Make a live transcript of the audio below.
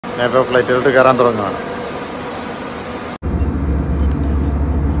ഇപ്പോൾ ഫ്ലൈറ്റിലോട്ട് കയറാൻ തുടങ്ങുകയാണ്.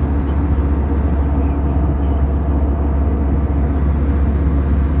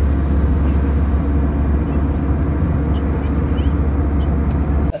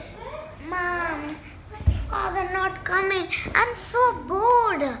 I'm so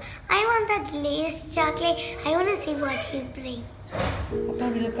bored. I want that lace chocolate. I want to see what he brings. Appa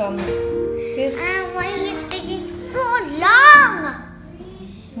will come. Okay. Why he's taking so long?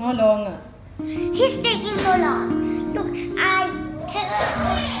 No longer. He's taking so long. Look,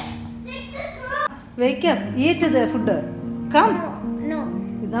 take this one. Wake up. Eat the food. Come. No.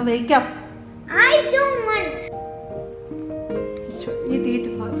 Now wake up. I don't want. Eat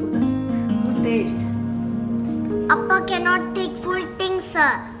food. Good taste. Appa cannot take full things,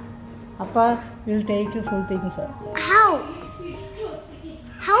 sir. Appa will take full things. How?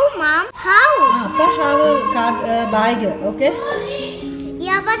 How, Mom? How? Appa have a bag. Okay.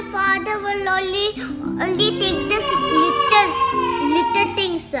 Yeah, but father will only take this little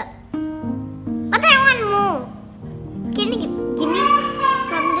things. But I want more. Can you give me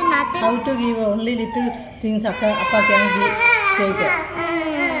from the nothing? How to give only little things Appa can give, take.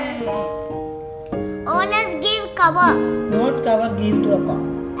 Oh, let's give cover. Not cover give to Appa.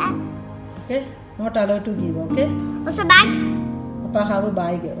 Okay. Not allowed to give. Okay. Also bag. Appa have a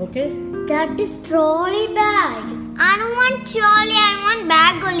bag. Okay. That is trolley bag. I don't want trolley. I want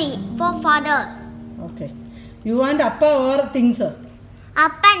bag only for father. Okay. You want Appa or things?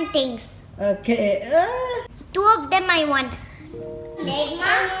 Up and things. Okay. Two of them I want.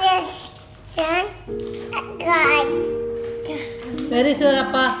 Son, God. Where is your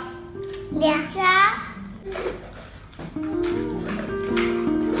Appa? Yeah.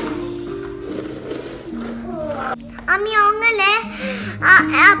 Ami avangale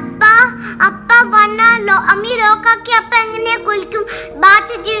appa vanna ami lokaki appa engane kulikkum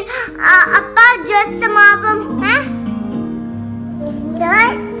baathu appa dress maavum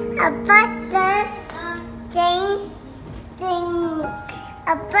dress appa ting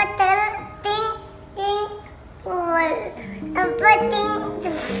appa ting fall appa ting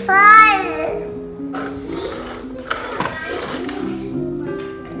fall.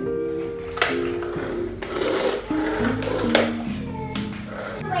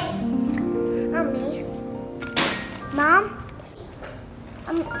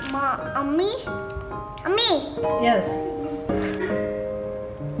 Ammi? Yes.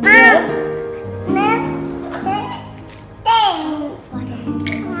 Yes.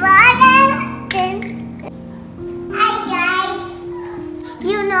 Hi guys.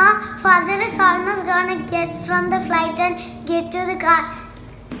 You know, father is almost gonna get from the flight and get to the car.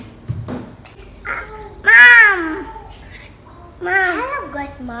 Mom. Hello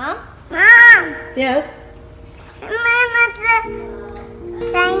guys, Mom. Yes.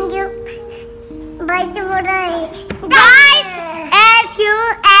 Thank you. Bye guys, as you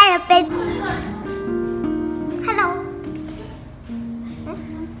help. Hello.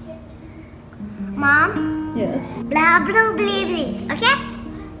 Mom. Yes. Blah blah blah blah. Okay.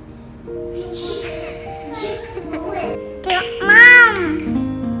 Mom.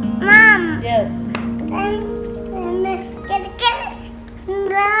 Yes.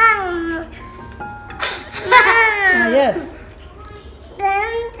 Yes.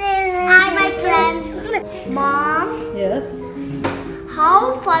 Hi, my friends. Mom. Yes. How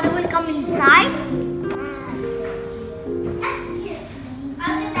father will come inside?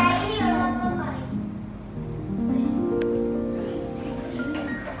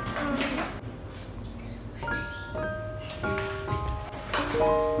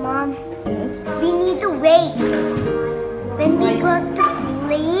 Mom. Yes. We need to wait. When we go to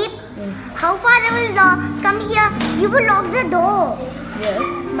sleep, how father will come here? You will lock the door. Yes.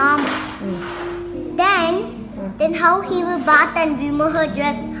 Mom. Then how he will bath and remove her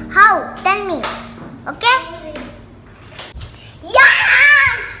dress? How? Tell me. Okay? Yeah!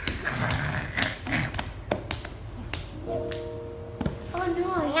 Oh no,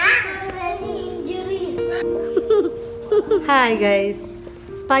 she's got any injuries. Hi guys.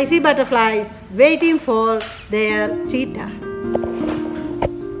 Spicy butterflies waiting for their cheetah.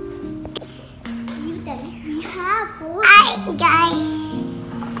 You tell me. We have four. Hi guys.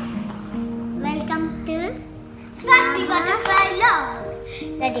 Welcome to Spicy Butterfly Vlog.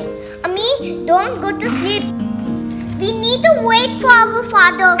 Ready? Ami, don't go to sleep. We need to wait for our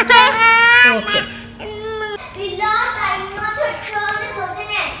father, okay? Okay.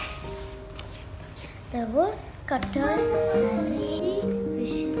 The wood cutters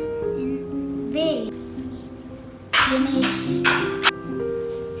wishes in vain. Finish.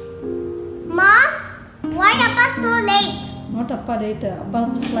 Mom, why Appa so late? Not Appa Appa later.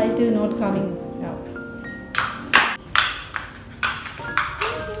 Appa's flight is not coming now.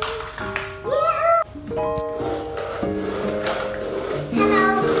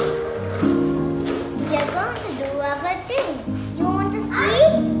 Hello. We are going to do our thing. You want to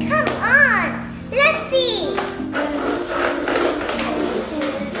see? Come on. Let's see.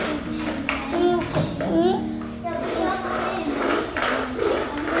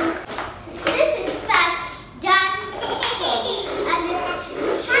 This is fast done. And it's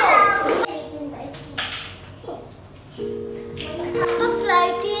short. Appa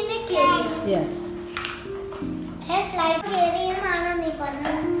flight in a cave. Yes. Flight കേറിയെന്നാണ് നീ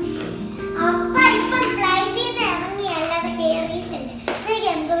പറഞ്ഞത്. അപ്പ ഇപ്പം ഫ്ലൈറ്റിൽ നിന്ന് ഇറങ്ങി അല്ലാതെ കേറിയിട്ടില്ല. എനിക്ക്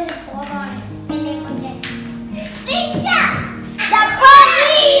എന്തോ ഒരു കോപമാണ് എന്നെ കുറിച്ച്. The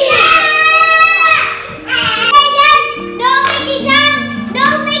police! Don't make it sound.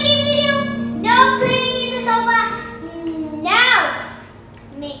 Don't make it video. Don't play in the sofa. Now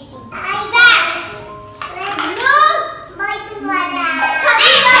making sound. No.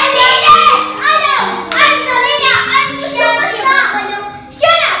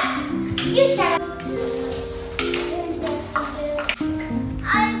 You shut up.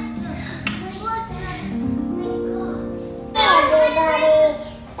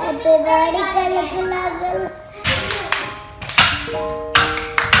 Everybody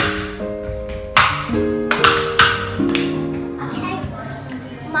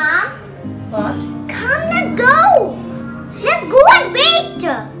Mom? What? Come, let's go. Let's go and wait.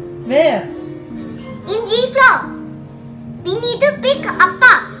 Where? In G floor. We need to pick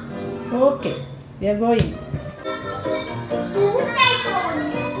Appa. Okay. We are going.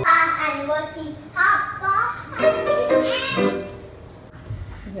 And we'll see Appa.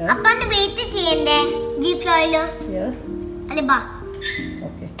 Yes. Appa ne wait cheyande G floor lo. Yes. Alle ba.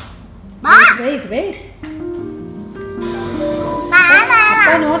 Okay. Ba. Wait. Ba.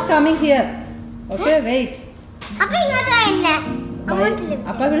 Appa not coming here. Okay, wait. Appa ingotu varilla. I want to live.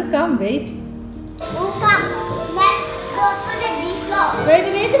 Appa will come. Wait. You come. Let's go to the G floor. Wait.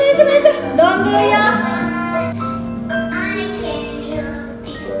 Don't go here. I can help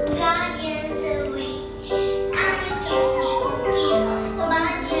you margins away. I can help you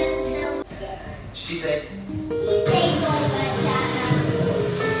margins away. She said, He said go back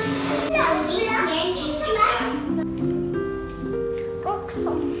down.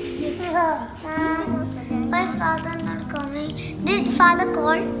 Why is father not coming? Did father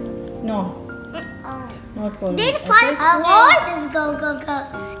call? No, Oh. not calling. Did father call? Just go.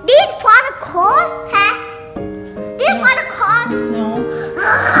 Did father call? Huh? Did father call? No.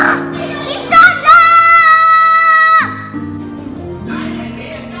 He's not there!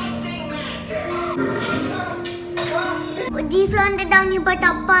 Deep under down you but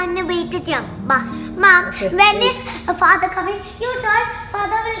Appa and wait to jump. Mom, Okay, when wait. is father coming? You told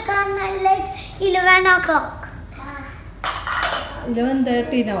father will come at like 11 o'clock.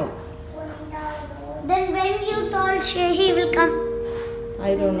 11:30 now. Then when you told he will come?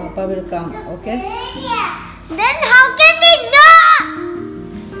 I don't know. Appa will come. Okay. Then how can we know?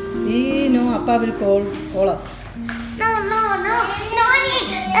 We know Appa will call us. No need.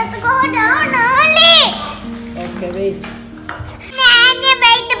 Let's go down early. Okay, wait. ഞാൻ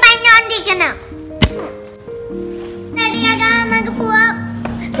wait പഞ്ഞോണ്ടിരിക്കണം. റെഡിയാകാം, നമുക്ക് പോവാം.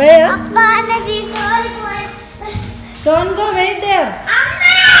 Where? അപ്പാന്റെ ജീവനോട് പോവാൻ. Don't go. Wait there. അമ്മ,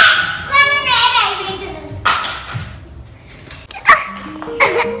 കുറേ നേരമായി വിളിക്കുന്നത്.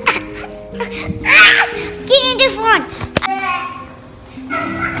 Give me the phone.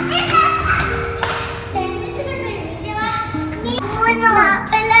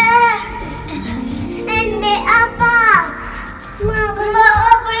 എന്റെ അപ്പ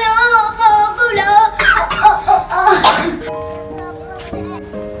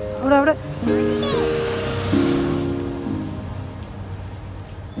അവിടെ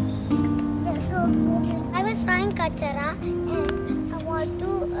I was trying kachara and I want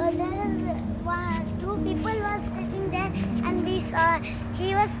to two people were sitting there and we saw he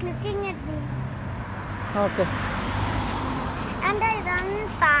was looking at me Okay. and I ran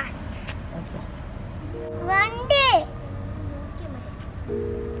fast. Okay. One day.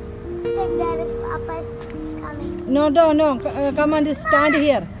 Check there if Appa is coming. No. Come and stand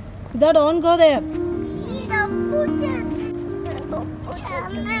here. Don't go there. He's a butcher.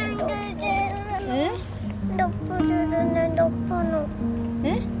 Eh?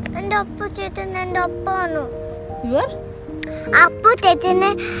 Eh? And Appu Chetan and Appanu. You are? Appu Chetan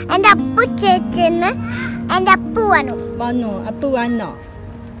and Appu Chetan and Appu Vanu. Appu Vanno.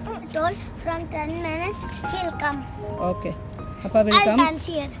 Told from 10 minutes he'll come. Okay. Appa will I'll come. dance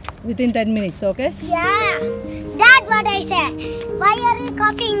here. within 10 minutes, okay? Yeah. That's what I said. Why are you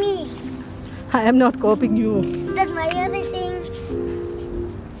copying me? I am not copying you. Then why are you saying?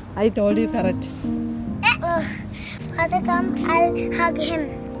 I told you correct. Father, come. I'll hug him.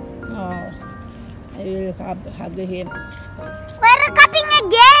 Oh, I will hug him. Why are you copying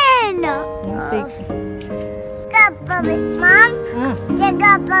again? Nothing. Mom,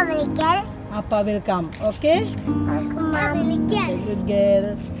 Appa will get. Appa will come, okay? Okay, good girl.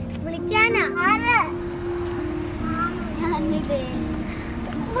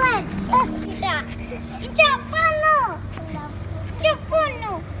 What?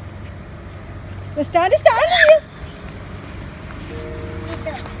 Stand.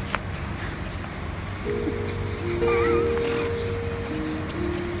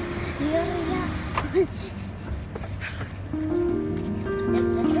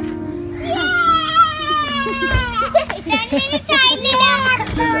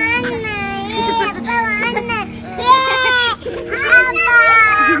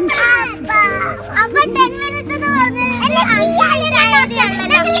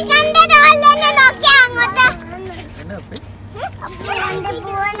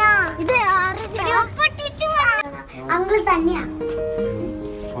 Uncle Tanya.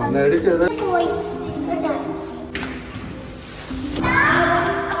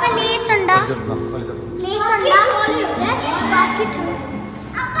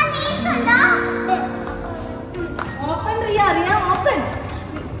 Open, Riya, open.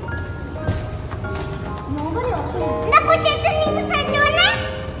 Nobody open.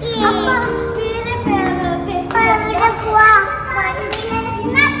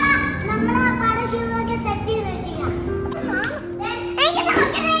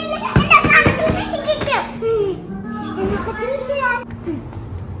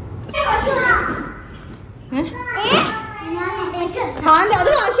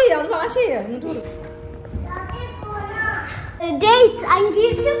 Dates, I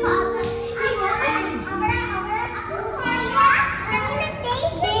give to father.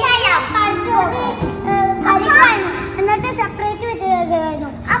 എന്നിട്ട് separate വെച്ചായിരുന്നു.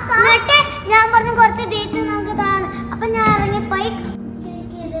 എന്നിട്ട് ഞാൻ പറഞ്ഞു കുറച്ച് dates നമുക്ക് ഇതാണ്. അപ്പൊ ഞാൻ ഇറങ്ങിപ്പോയി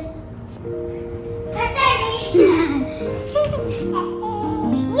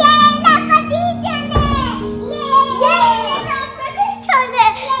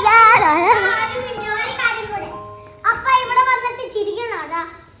അപ്പ ഇവിടെ വന്നിട്ട് ചിരിക്കണോടാ.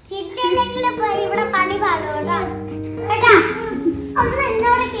 ചിരിച്ചില്ലെങ്കിൽ ഇവിടെ പണി പാടുകടാ കേട്ടാ. ഒന്ന്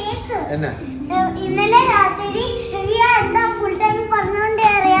എന്നോട് കേക്ക്. ഇന്നലെ രാത്രി റിയ എന്താ ഫുൾ ടൈം പറഞ്ഞോണ്ടേ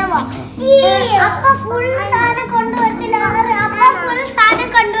അറിയാമോ? അപ്പ ഫുൾ സാധനം കൊണ്ടുവരത്തില്ല. അപ്പ ഫുൾ സാധനം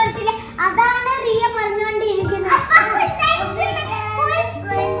കൊണ്ടുവരത്തില്ല. അതാണ് Riya പറഞ്ഞോണ്ടിരിക്കുന്നത്.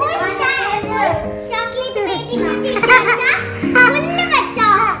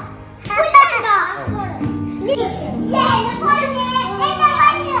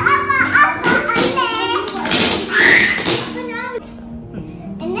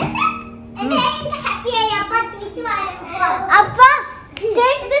 Appa,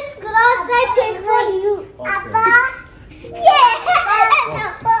 take this grass I check for you. Appa, yeah.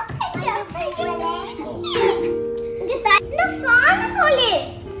 Appa, ഇത് സാധനം പോലെ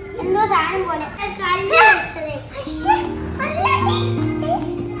എന്തോ സാധനം പോലെ കല്ല് വെച്ചത്.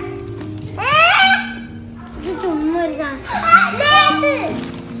 ഇത് ചുമ്മാ ഒരു സാധനം.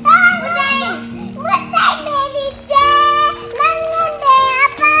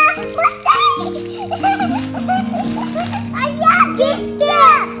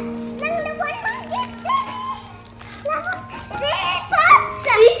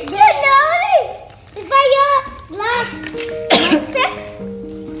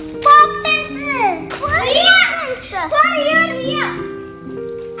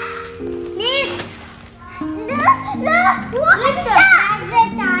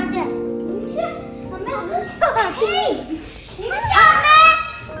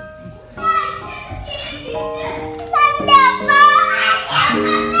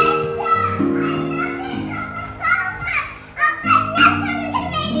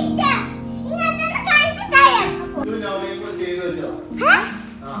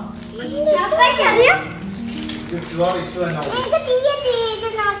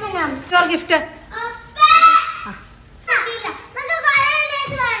 Your gift.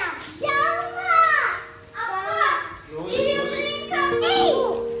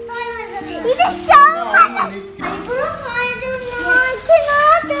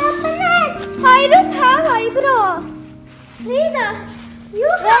 I don't have eyebrow. Rita, you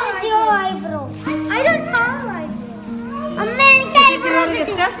have your eyebrow. I don't have eyebrow. Amma, Is it your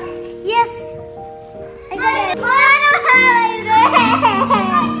gift? Yes. I got it. I don't have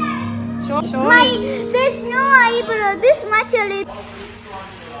eyebrow. There's no eyebrow. This much only.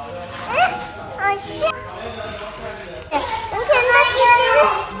 Oh shit.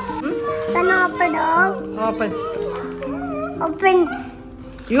 Can open dog? Open. Open.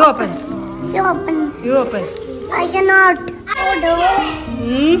 You open. You open. You open. I cannot. Open dog.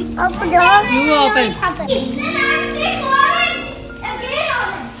 Open dog. You open.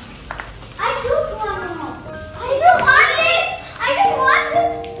 I don't want this. I don't want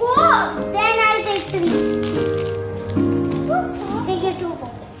this ball. Then I'll take them. Take it two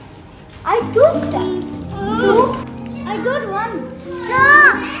pockets. I took that. I got one. No,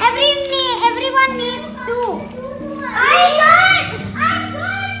 everyone needs two. I got this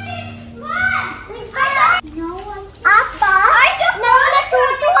one. No one. Appa. No, the two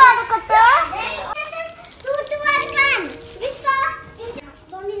adukattu. Two adukan.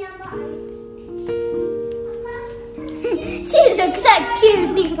 She looks like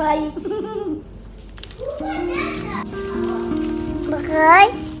cutie pie. Okay.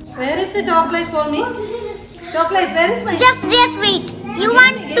 Where is the chocolate for me? Chocolate, where is my? Just wait. You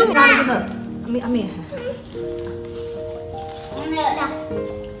want to? Ammi.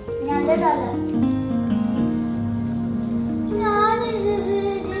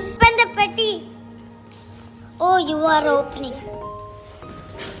 Open the petty. Oh, you are opening.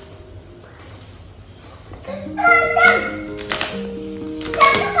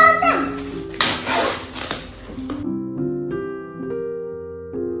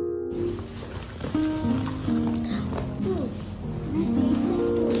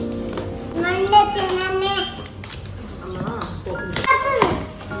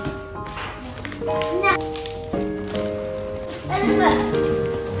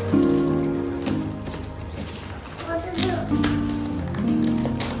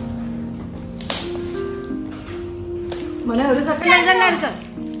 Mone oru second idella edukka.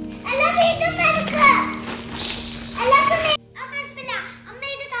 Alla veetum edukka. Alla kunne appa amma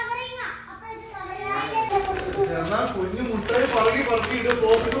idu coveringa. Appa idu coveringa. എന്നാ കുഞ്ഞു മുട്ടായി പറക്കി ഇത്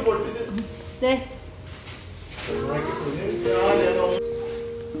പോക്ക് പൊട്ടിച്ച് ദേ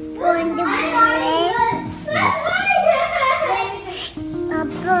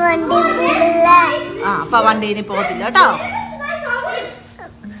അപ്പ വണ്ടിയിൽ പോകത്തില്ല കേട്ടോ.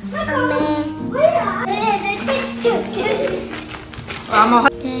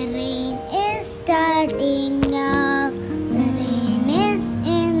 The rain is starting now. The rain is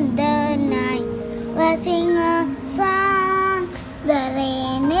in the night. We'll sing a song. The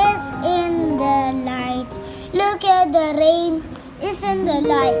rain is in the lights. Look at the rain is in the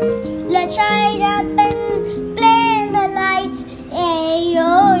lights. Let's shine up and